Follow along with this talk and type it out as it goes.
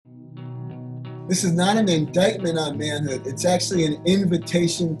This is not an indictment on manhood. It's actually an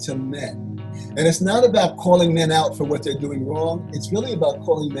invitation to men. And it's not about calling men out for what they're doing wrong. It's really about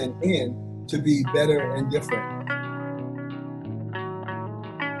calling men in to be better and different.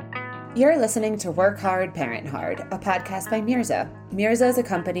 You're listening to Work Hard, Parent Hard, a podcast by Mirza. Mirza is a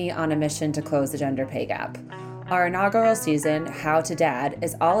company on a mission to close the gender pay gap. Our inaugural season, How to Dad,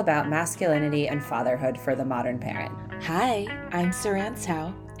 is all about masculinity and fatherhood for the modern parent. Hi, I'm Saran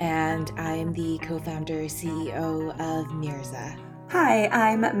Sao, and I'm the co-founder CEO of Mirza. Hi,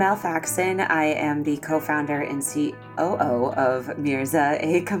 I'm Mel Faxon. I am the co-founder and COO of Mirza,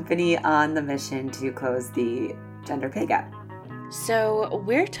 a company on the mission to close the gender pay gap. So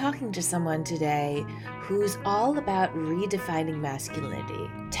we're talking to someone today who's all about redefining masculinity.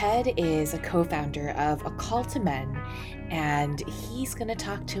 Ted is a co-founder of A Call to Men, and he's going to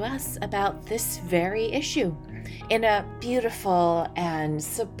talk to us about this very issue in a beautiful and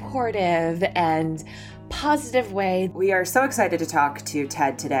supportive and positive way. We are so excited to talk to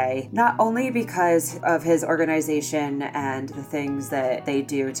Ted today, not only because of his organization and the things that they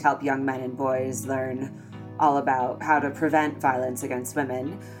do to help young men and boys learn all about how to prevent violence against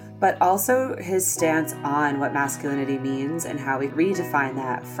women, but also his stance on what masculinity means and how we redefine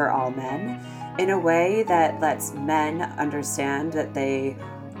that for all men in a way that lets men understand that they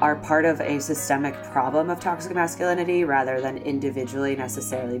are part of a systemic problem of toxic masculinity rather than individually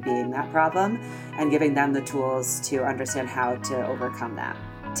necessarily being that problem, and giving them the tools to understand how to overcome that.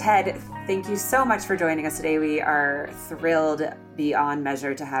 Ted, thank you so much for joining us today. We are thrilled beyond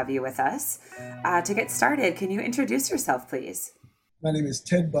measure to have you with us. To get started, can you introduce yourself, please? My name is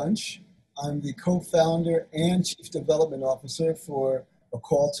Ted Bunch. I'm the co-founder and chief development officer for A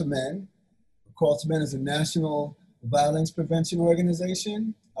Call to Men. A Call to Men is a national violence prevention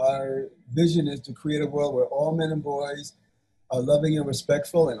organization. Our vision is to create a world where all men and boys are loving and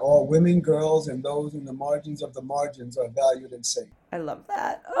respectful, and all women, girls, and those in the margins of the margins are valued and safe. I love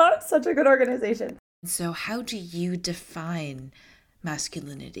that. Oh, it's such a good organization. So how do you define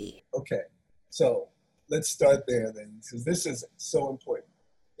masculinity? Okay, so let's start there then, because this is so important.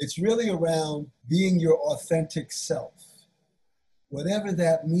 It's really around being your authentic self, whatever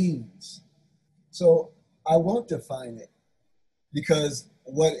that means. So I won't define it, because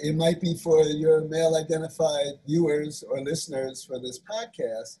what it might be for your male identified viewers or listeners for this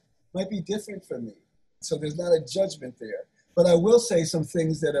podcast might be different for me. So there's not a judgment there. But I will say some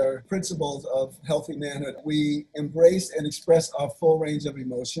things that are principles of healthy manhood. We embrace and express our full range of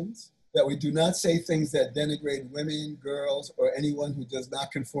emotions, that we do not say things that denigrate women, girls, or anyone who does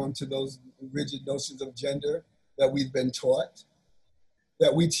not conform to those rigid notions of gender that we've been taught,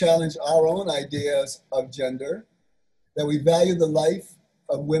 that we challenge our own ideas of gender, that we value the life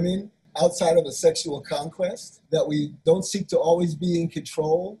of women outside of a sexual conquest, that we don't seek to always be in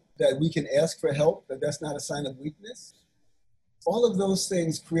control, that we can ask for help, that that's not a sign of weakness. All of those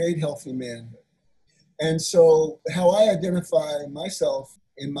things create healthy manhood. And so how I identify myself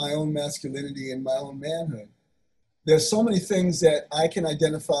in my own masculinity and my own manhood, there's so many things that I can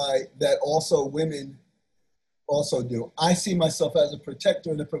identify that also women also do. I see myself as a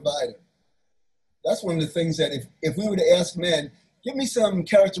protector and a provider. That's one of the things that if we were to ask men, give me some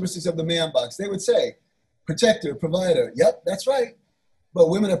characteristics of the man box, they would say, protector, provider. Yep, that's right. But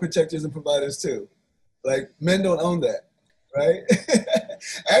women are protectors and providers too. Like, men don't own that, right?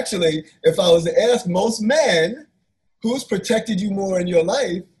 Actually, if I was to ask most men, who's protected you more in your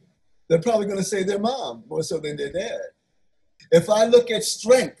life, they're probably going to say their mom more so than their dad. If I look at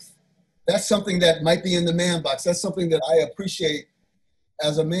strength, that's something that might be in the man box. That's something that I appreciate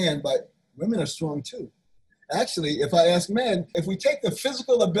as a man, but women are strong too. Actually, if I ask men, if we take the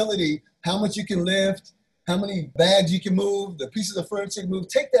physical ability, how much you can lift, how many bags you can move, the pieces of furniture you can move,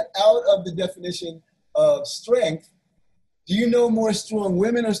 take that out of the definition of strength, do you know more strong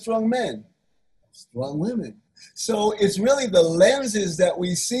women or strong men? Strong women. So it's really the lenses that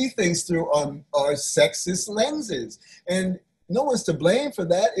we see things through are sexist lenses. And no one's to blame for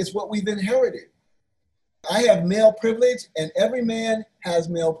that. It's what we've inherited. I have male privilege, and every man has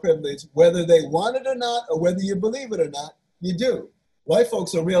male privilege, whether they want it or not, or whether you believe it or not, you do. White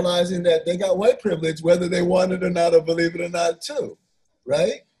folks are realizing that they got white privilege, whether they want it or not, or believe it or not, too,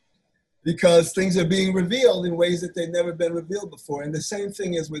 right? Because things are being revealed in ways that they've never been revealed before. And the same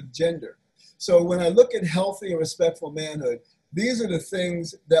thing is with gender. So when I look at healthy and respectful manhood, these are the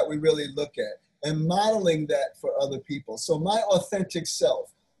things that we really look at, and modeling that for other people. So my authentic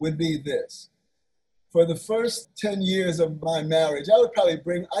self would be this. For the first 10 years of my marriage, I'd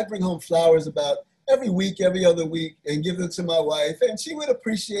bring home flowers about every week, every other week, and give them to my wife, and she would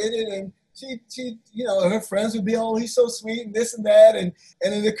appreciate it, and her friends would be, oh, he's so sweet and this and that. And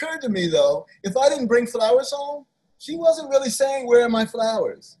it occurred to me, though, if I didn't bring flowers home, she wasn't really saying, where are my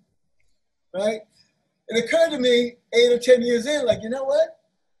flowers, right? It occurred to me 8 or 10 years in, like, you know what?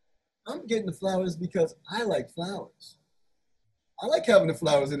 I'm getting the flowers because I like flowers. I like having the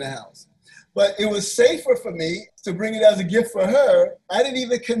flowers in the house. But it was safer for me to bring it as a gift for her. I didn't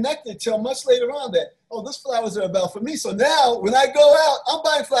even connect it till much later on that, oh, those flowers are about for me. So now when I go out, I'm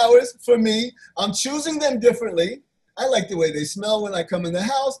buying flowers for me. I'm choosing them differently. I like the way they smell when I come in the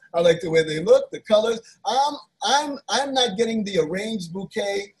house. I like the way they look, the colors. I'm not getting the arranged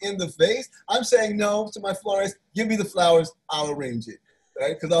bouquet in the vase. I'm saying no to my florist. Give me the flowers. I'll arrange it,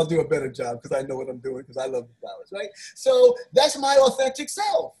 right? Because I'll do a better job because I know what I'm doing because I love the flowers, right? So that's my authentic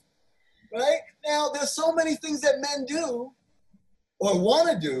self, right? Now, there's so many things that men do or want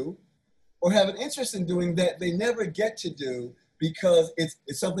to do or have an interest in doing that they never get to do because it's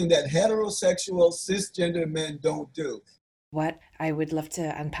something that heterosexual, cisgender men don't do. What I would love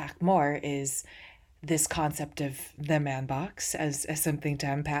to unpack more is this concept of the man box as something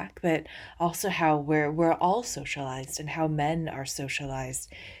to unpack, but also how we're all socialized and how men are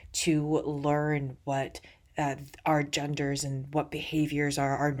socialized to learn what our genders and what behaviors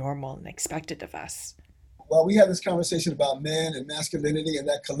are normal and expected of us. Well, we have this conversation about men and masculinity and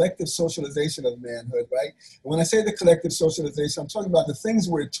that collective socialization of manhood, right? And when I say the collective socialization, I'm talking about the things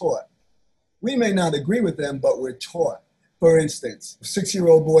we're taught. We may not agree with them, but we're taught. For instance, a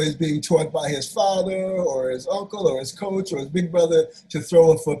 6-year-old boy is being taught by his father or his uncle or his coach or his big brother to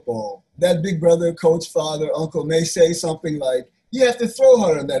throw a football. That big brother, coach, father, uncle may say something like, you have to throw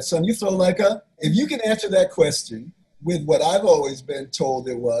harder than that, son. You throw like a... If you can answer that question with what I've always been told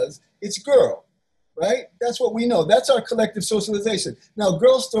it was, it's girl. Right? That's what we know. That's our collective socialization. Now,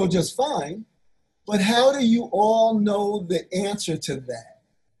 girls throw just fine, but how do you all know the answer to that?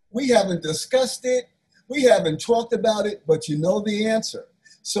 We haven't discussed it. We haven't talked about it, but you know the answer.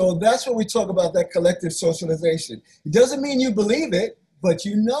 So that's when we talk about that collective socialization. It doesn't mean you believe it, but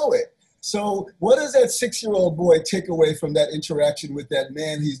you know it. So what does that 6-year-old boy take away from that interaction with that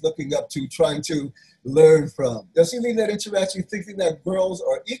man he's looking up to, trying to learn from? Does he leave that interaction thinking that girls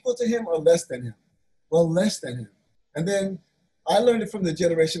are equal to him or less than him? Well, less than him. And then I learned it from the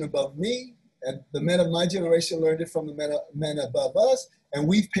generation above me, and the men of my generation learned it from the men above us, and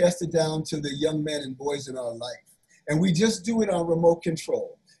we've passed it down to the young men and boys in our life. And we just do it on remote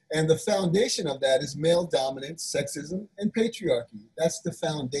control. And the foundation of that is male dominance, sexism, and patriarchy. That's the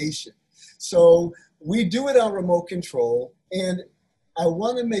foundation. So we do it on remote control, and I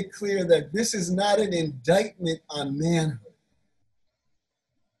want to make clear that this is not an indictment on manhood.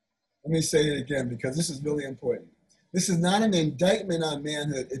 Let me say it again because this is really important. This is not an indictment on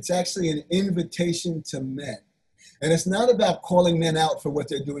manhood. It's actually an invitation to men. And it's not about calling men out for what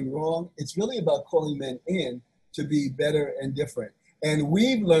they're doing wrong. It's really about calling men in to be better and different. And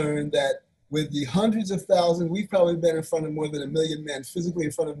we've learned that with the hundreds of thousands, we've probably been in front of more than 1 million men, physically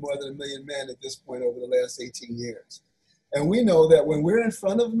in front of more than 1 million men at this point over the last 18 years. And we know that when we're in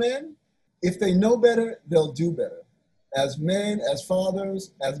front of men, if they know better, they'll do better. As men, as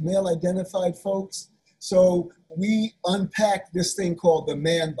fathers, as male-identified folks. So we unpack this thing called the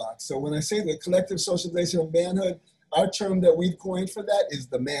man box. So when I say the collective socialization of manhood, our term that we've coined for that is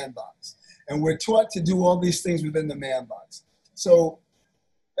the man box. And we're taught to do all these things within the man box. So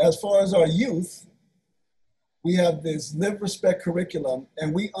as far as our youth, we have this Live Respect curriculum,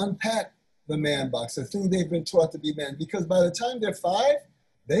 and we unpack the man box, the thing they've been taught to be men, because by the time they're 5,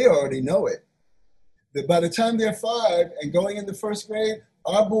 they already know it. By the time they're 5 and going into first grade,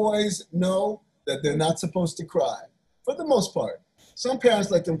 our boys know that they're not supposed to cry, for the most part. Some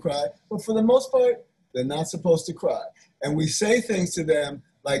parents let them cry, but for the most part, they're not supposed to cry. And we say things to them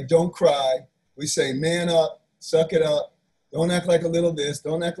like, don't cry. We say, man up, suck it up. Don't act like a little this,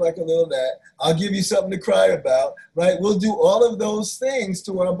 don't act like a little that. I'll give you something to cry about, right? We'll do all of those things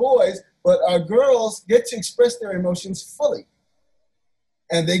to our boys, but our girls get to express their emotions fully.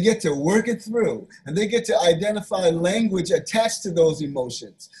 And they get to work it through, and they get to identify language attached to those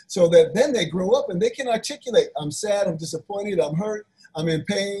emotions so that then they grow up and they can articulate, I'm sad, I'm disappointed, I'm hurt, I'm in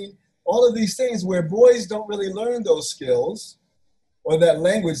pain, all of these things where boys don't really learn those skills or that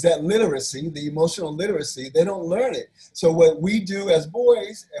language, that literacy, the emotional literacy, they don't learn it. So what we do as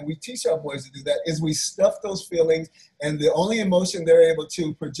boys, and we teach our boys to do that, is we stuff those feelings, and the only emotion they're able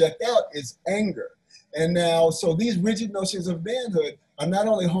to project out is anger. And now, so these rigid notions of manhood are not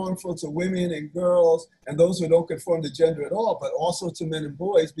only harmful to women and girls and those who don't conform to gender at all, but also to men and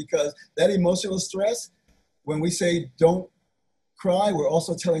boys, because that emotional stress, when we say don't cry, we're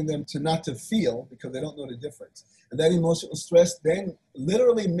also telling them to not to feel because they don't know the difference. And that emotional stress then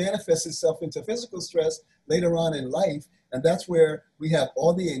literally manifests itself into physical stress later on in life. And that's where we have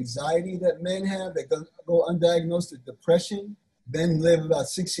all the anxiety that men have that go undiagnosed, the depression. Men live about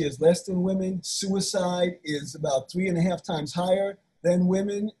 6 years less than women. Suicide is about 3.5 times higher than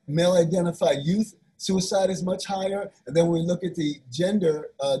women. Male identified youth suicide is much higher. And then when we look at the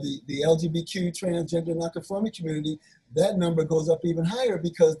gender, the LGBTQ, transgender, nonconforming community, that number goes up even higher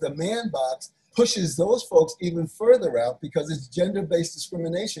because the man box pushes those folks even further out because it's gender-based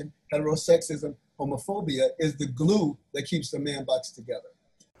discrimination, heterosexism, homophobia is the glue that keeps the man box together.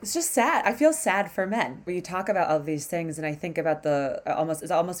 It's just sad. I feel sad for men. We talk about all these things and I think about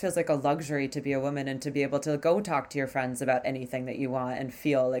it almost feels like a luxury to be a woman and to be able to go talk to your friends about anything that you want and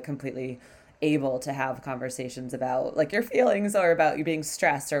feel like completely able to have conversations about like your feelings or about you being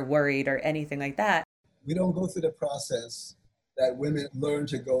stressed or worried or anything like that. We don't go through the process that women learn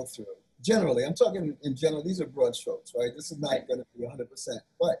to go through. Generally, I'm talking in general, these are broad strokes, right? This is not going to be 100%.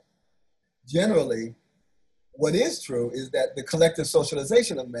 But generally, what is true is that the collective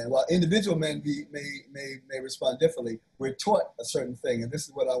socialization of men, while individual men may respond differently, we're taught a certain thing, and this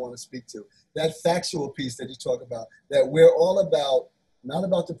is what I want to speak to. That factual piece that you talk about, that we're all about, not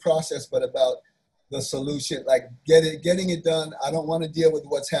about the process, but about the solution, like getting it done. I don't want to deal with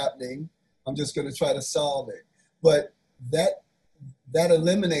what's happening. I'm just going to try to solve it. But that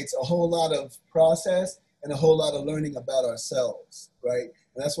eliminates a whole lot of process and a whole lot of learning about ourselves, right?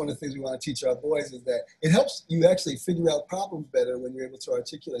 And that's one of the things we want to teach our boys is that it helps you actually figure out problems better when you're able to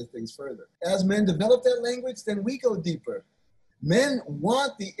articulate things further. As men develop that language, then we go deeper. Men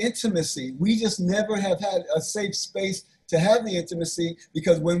want the intimacy. We just never have had a safe space to have the intimacy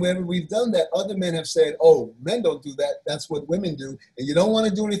because whenever we've done that, other men have said, oh, men don't do that. That's what women do. And you don't want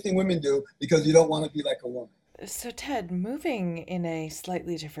to do anything women do because you don't want to be like a woman. So Ted, moving in a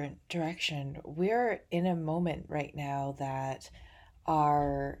slightly different direction, we're in a moment right now that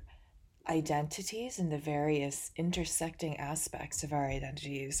our identities and the various intersecting aspects of our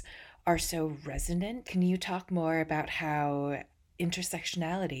identities are so resonant. Can you talk more about how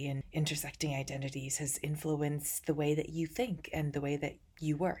intersectionality and intersecting identities has influenced the way that you think and the way that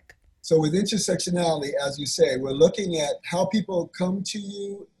you work? So with intersectionality, as you say, we're looking at how people come to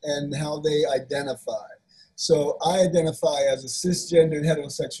you and how they identify. So I identify as a cisgendered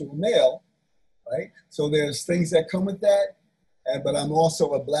heterosexual male, right? So there's things that come with that, but I'm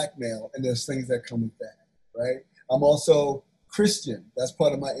also a black male, and there's things that come with that, right? I'm also Christian. That's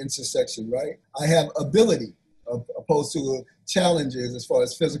part of my intersection, right? I have ability, opposed to challenges as far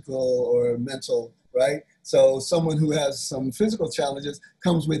as physical or mental, right? So someone who has some physical challenges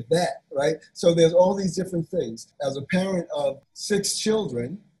comes with that, right? So there's all these different things. As a parent of 6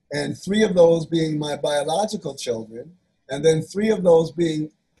 children, and 3 of those being my biological children, and then 3 of those being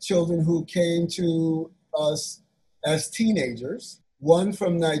children who came to us as teenagers, 1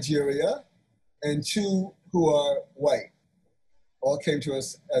 from Nigeria and 2 who are white, all came to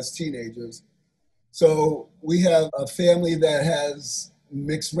us as teenagers. So we have a family that has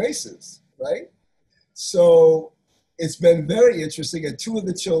mixed races, right? So it's been very interesting. And 2 of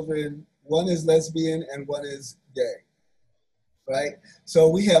the children, 1 is lesbian and 1 is gay, right? So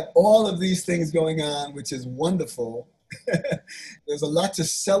we have all of these things going on, which is wonderful. There's a lot to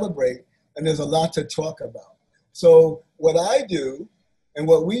celebrate and there's a lot to talk about. So what I do and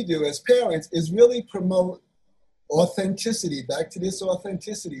what we do as parents is really promote authenticity, back to this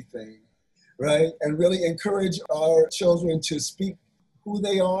authenticity thing, right? And really encourage our children to speak who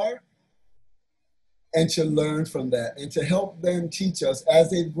they are and to learn from that and to help them teach us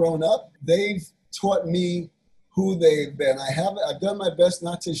as they've grown up. They've taught me who they've been. I've done my best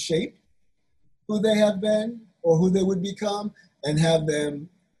not to shape who they have been or who they would become and have them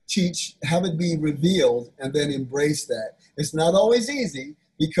teach, have it be revealed and then embrace that. It's not always easy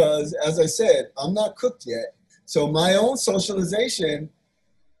because, as I said, I'm not cooked yet. So my own socialization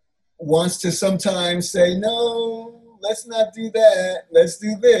wants to sometimes say, no, let's not do that. Let's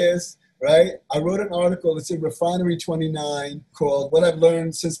do this, right? I wrote an article, it's in Refinery 29, called What I've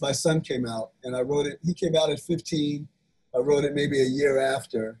Learned Since My Son Came Out. And I wrote it, he came out at 15. I wrote it maybe a year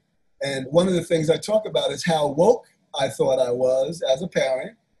after. And one of the things I talk about is how woke I thought I was as a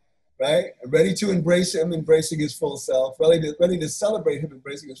parent, right? Ready to embrace him, embracing his full self, ready to celebrate him,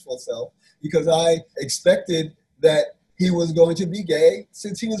 embracing his full self, because I expected that he was going to be gay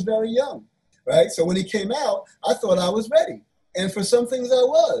since he was very young, right? So when he came out, I thought I was ready. And for some things I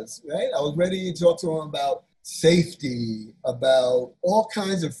was, right? I was ready to talk to him about safety, about all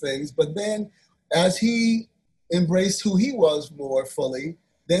kinds of things. But then as he embraced who he was more fully,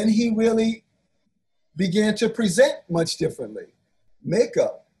 then he really began to present much differently.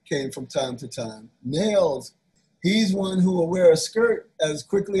 Makeup came from time to time. Nails, he's one who will wear a skirt as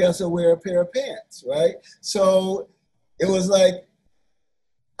quickly as he'll wear a pair of pants, right? So it was like,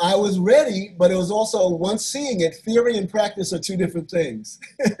 I was ready, but it was also once seeing it, theory and practice are two different things,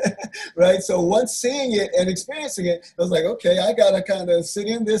 right? So once seeing it and experiencing it, I was like, okay, I got to kind of sit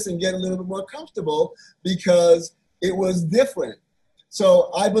in this and get a little bit more comfortable because it was different.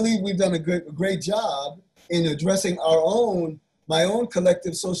 So I believe we've done a great job in addressing my own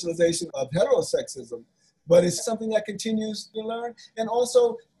collective socialization of heterosexism, but it's something that continues to learn. And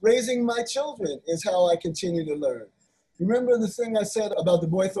also raising my children is how I continue to learn. Remember the thing I said about the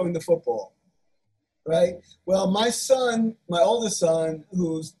boy throwing the football, right? Well, my son, my oldest son,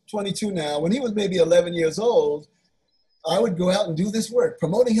 who's 22 now, when he was maybe 11 years old, I would go out and do this work,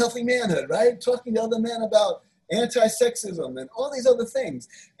 promoting healthy manhood, right? Talking to other men about anti-sexism and all these other things.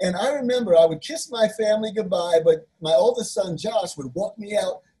 And I remember I would kiss my family goodbye, but my oldest son, Josh, would walk me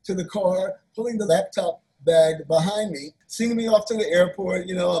out to the car, pulling the laptop bag behind me, sending me off to the airport.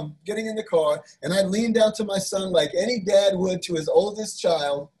 You know, I'm getting in the car, and I leaned down to my son like any dad would to his oldest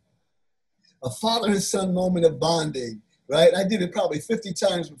child, a father and son moment of bonding, right? I did it probably 50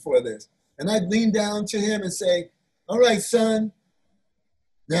 times before this. And I'd lean down to him and say, all right, son,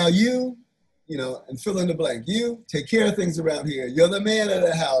 now you know, and fill in the blank. You take care of things around here. You're the man of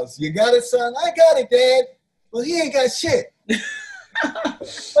the house. You got it, son? I got it, Dad. Well, he ain't got shit.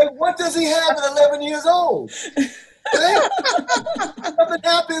 Like, what does he have at 11 years old? Right? Something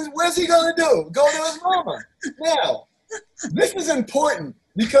happens, where's he going to do? Go to his mama. Now, this is important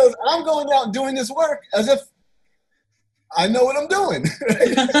because I'm going out and doing this work as if I know what I'm doing.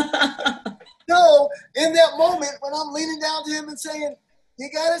 Right? So, in that moment, when I'm leaning down to him and saying, you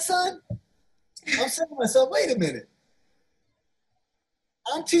got it, son? I'm saying to myself, wait a minute.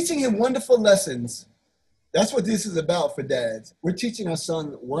 I'm teaching him wonderful lessons. That's what this is about for dads. We're teaching our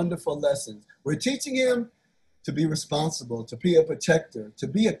son wonderful lessons. We're teaching him to be responsible, to be a protector, to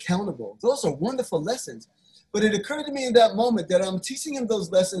be accountable. Those are wonderful lessons. But it occurred to me in that moment that I'm teaching him those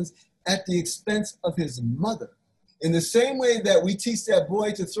lessons at the expense of his mother. In the same way that we teach that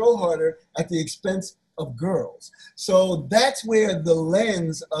boy to throw harder at the expense of girls. So that's where the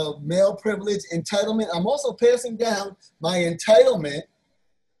lens of male privilege, entitlement, I'm also passing down my entitlement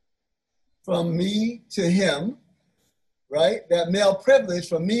from me to him, right? That male privilege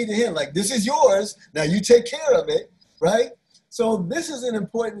from me to him, like, this is yours, now you take care of it, right? So this is an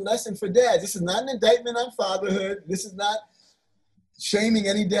important lesson for dads. This is not an indictment on fatherhood. This is not shaming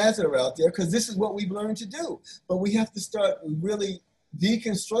any dads that are out there, because this is what we've learned to do. But we have to start really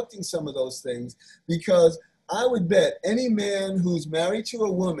deconstructing some of those things, because I would bet any man who's married to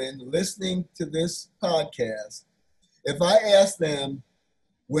a woman listening to this podcast, if I ask them,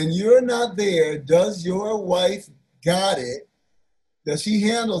 when you're not there, does your wife got it? Does she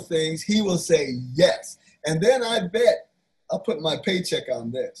handle things? He will say yes. And then I bet I'll put my paycheck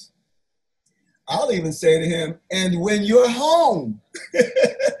on this. I'll even say to him, and when you're home,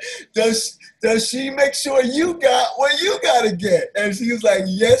 does she make sure you got what you got to get? And she was like,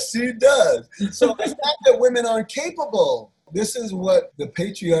 yes, she does. So it's not that women aren't capable. This is what the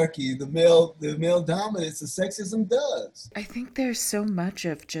patriarchy, the male dominance, the sexism does. I think there's so much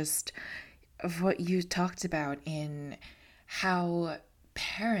of what you talked about in how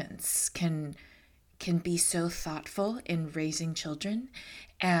parents can be so thoughtful in raising children,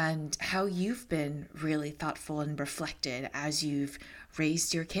 and how you've been really thoughtful and reflected as you've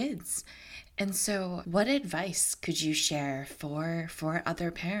raised your kids. And so what advice could you share for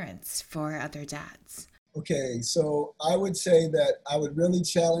other parents, for other dads? Okay, so I would say that I would really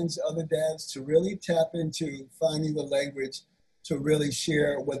challenge other dads to really tap into finding the language to really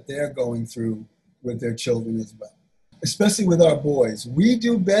share what they're going through with their children as well. Especially with our boys. We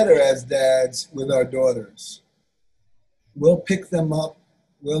do better as dads with our daughters. We'll pick them up,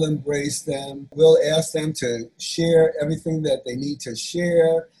 we'll embrace them, we'll ask them to share everything that they need to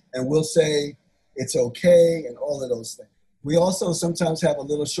share, and we'll say it's okay and all of those things. We also sometimes have a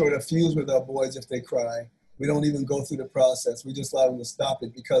little shorter fuse with our boys if they cry. We don't even go through the process. We just allow them to stop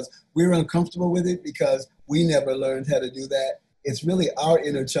it because we're uncomfortable with it, because we never learned how to do that. It's really our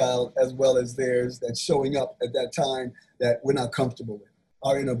inner child as well as theirs that's showing up at that time that we're not comfortable with.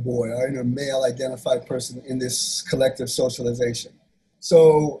 Our inner boy, our inner male identified person in this collective socialization.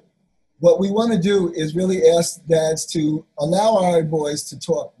 So what we want to do is really ask dads to allow our boys to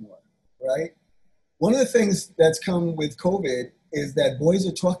talk more, right? One of the things that's come with COVID is that boys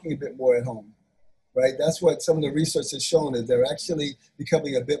are talking a bit more at home, right? That's what some of the research has shown, is they're actually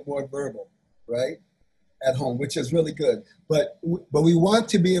becoming a bit more verbal, right? At home, which is really good. But we want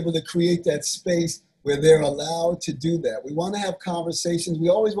to be able to create that space where they're allowed to do that. We want to have conversations. We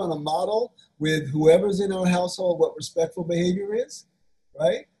always want to model with whoever's in our household what respectful behavior is,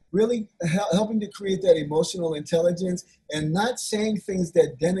 right? Really helping to create that emotional intelligence and not saying things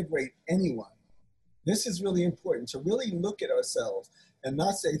that denigrate anyone. This is really important, to really look at ourselves and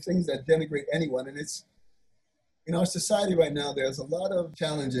not say things that denigrate anyone. And it's, in our society right now, there's a lot of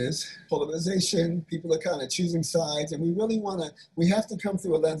challenges, polarization, people are kind of choosing sides, and we have to come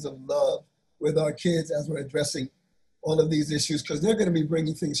through a lens of love with our kids as we're addressing all of these issues, because they're going to be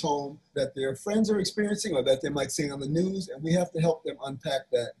bringing things home that their friends are experiencing or that they might see on the news, and we have to help them unpack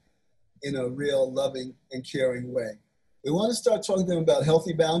that in a real loving and caring way. We want to start talking to them about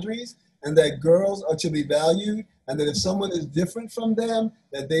healthy boundaries, and that girls are to be valued, and that if someone is different from them,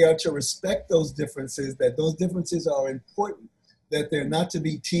 that they are to respect those differences, that those differences are important, that they're not to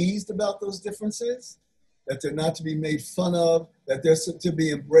be teased about those differences, that they're not to be made fun of, that they're to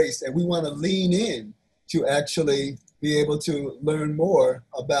be embraced. And we want to lean in to actually be able to learn more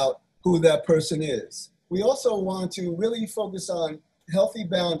about who that person is. We also want to really focus on healthy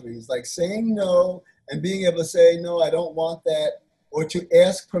boundaries, like saying no and being able to say, no, I don't want that, or to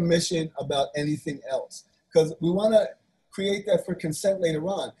ask permission about anything else. Because we want to create that for consent later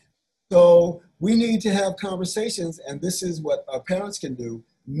on. So we need to have conversations, and this is what our parents can do.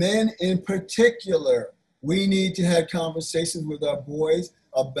 Men in particular, we need to have conversations with our boys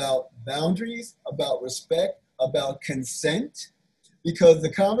about boundaries, about respect, about consent, because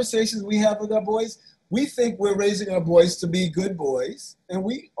the conversations we have with our boys, we think we're raising our boys to be good boys, and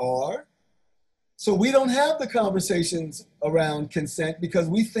we are. So we don't have the conversations around consent because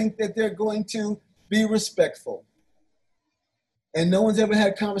we think that they're going to be respectful. And no one's ever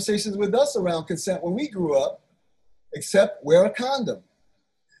had conversations with us around consent when we grew up, except wear a condom.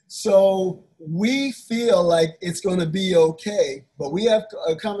 So we feel like it's going to be okay, but we have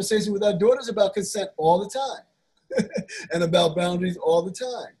a conversation with our daughters about consent all the time and about boundaries all the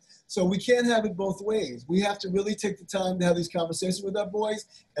time. So we can't have it both ways. We have to really take the time to have these conversations with our boys.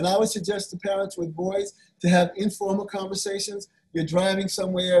 And I would suggest to parents with boys to have informal conversations. You're driving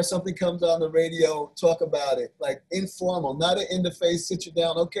somewhere, something comes on the radio, talk about it, like informal, not an in the face, sit you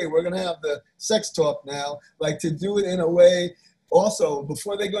down, okay, we're gonna have the sex talk now, like to do it in a way. Also,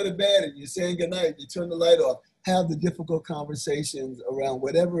 before they go to bed and you're saying goodnight, you turn the light off, have the difficult conversations around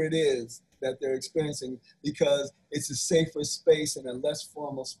whatever it is that they're experiencing, because it's a safer space and a less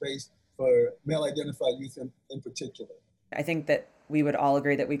formal space for male-identified youth in particular. I think that we would all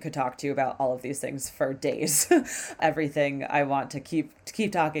agree that we could talk to you about all of these things for days. Everything I want to keep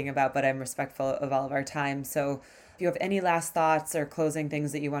talking about, but I'm respectful of all of our time. So if you have any last thoughts or closing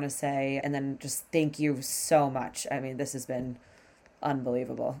things that you want to say, and then just thank you so much. I mean, this has been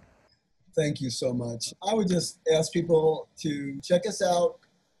unbelievable. Thank you so much. I would just ask people to check us out.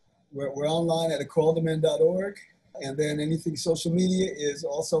 We're online at acalltomen.org. And then anything social media is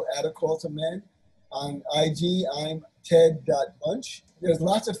also at A Call to Men. On IG, I'm ted.bunch. There's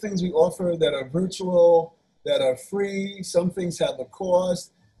lots of things we offer that are virtual, that are free. Some things have a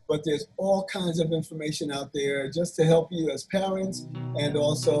cost, but there's all kinds of information out there just to help you as parents and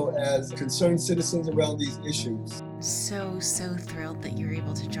also as concerned citizens around these issues. So thrilled that you're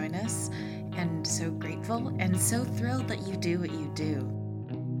able to join us, and so grateful and so thrilled that you do what you do.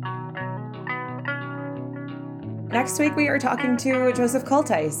 Next week, we are talking to Joseph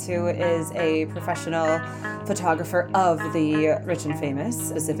Kultice, who is a professional photographer of the rich and famous,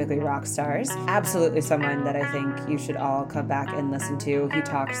 specifically rock stars. Absolutely someone that I think you should all come back and listen to. He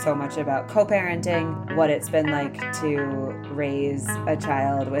talks so much about co-parenting, what it's been like to raise a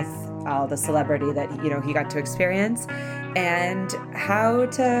child with all the celebrity that he got to experience, and how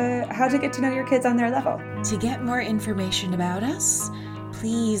to get to know your kids on their level. To get more information about us,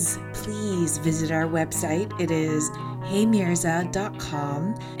 please visit our website. It is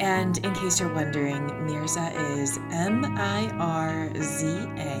heymirza.com. And in case you're wondering, Mirza is Mirza.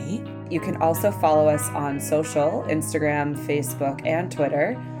 You can also follow us on social, Instagram, Facebook, and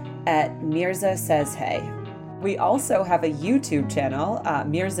Twitter at Mirza Says Hey. We also have a YouTube channel,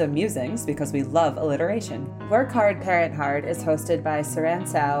 Mirza Musings, because we love alliteration. Work Hard, Parent Hard is hosted by Saran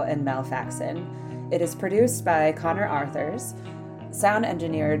Sao and Mel Faxon. It is produced by Connor Arthurs, sound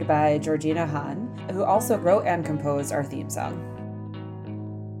engineered by Georgina Hahn, who also wrote and composed our theme song.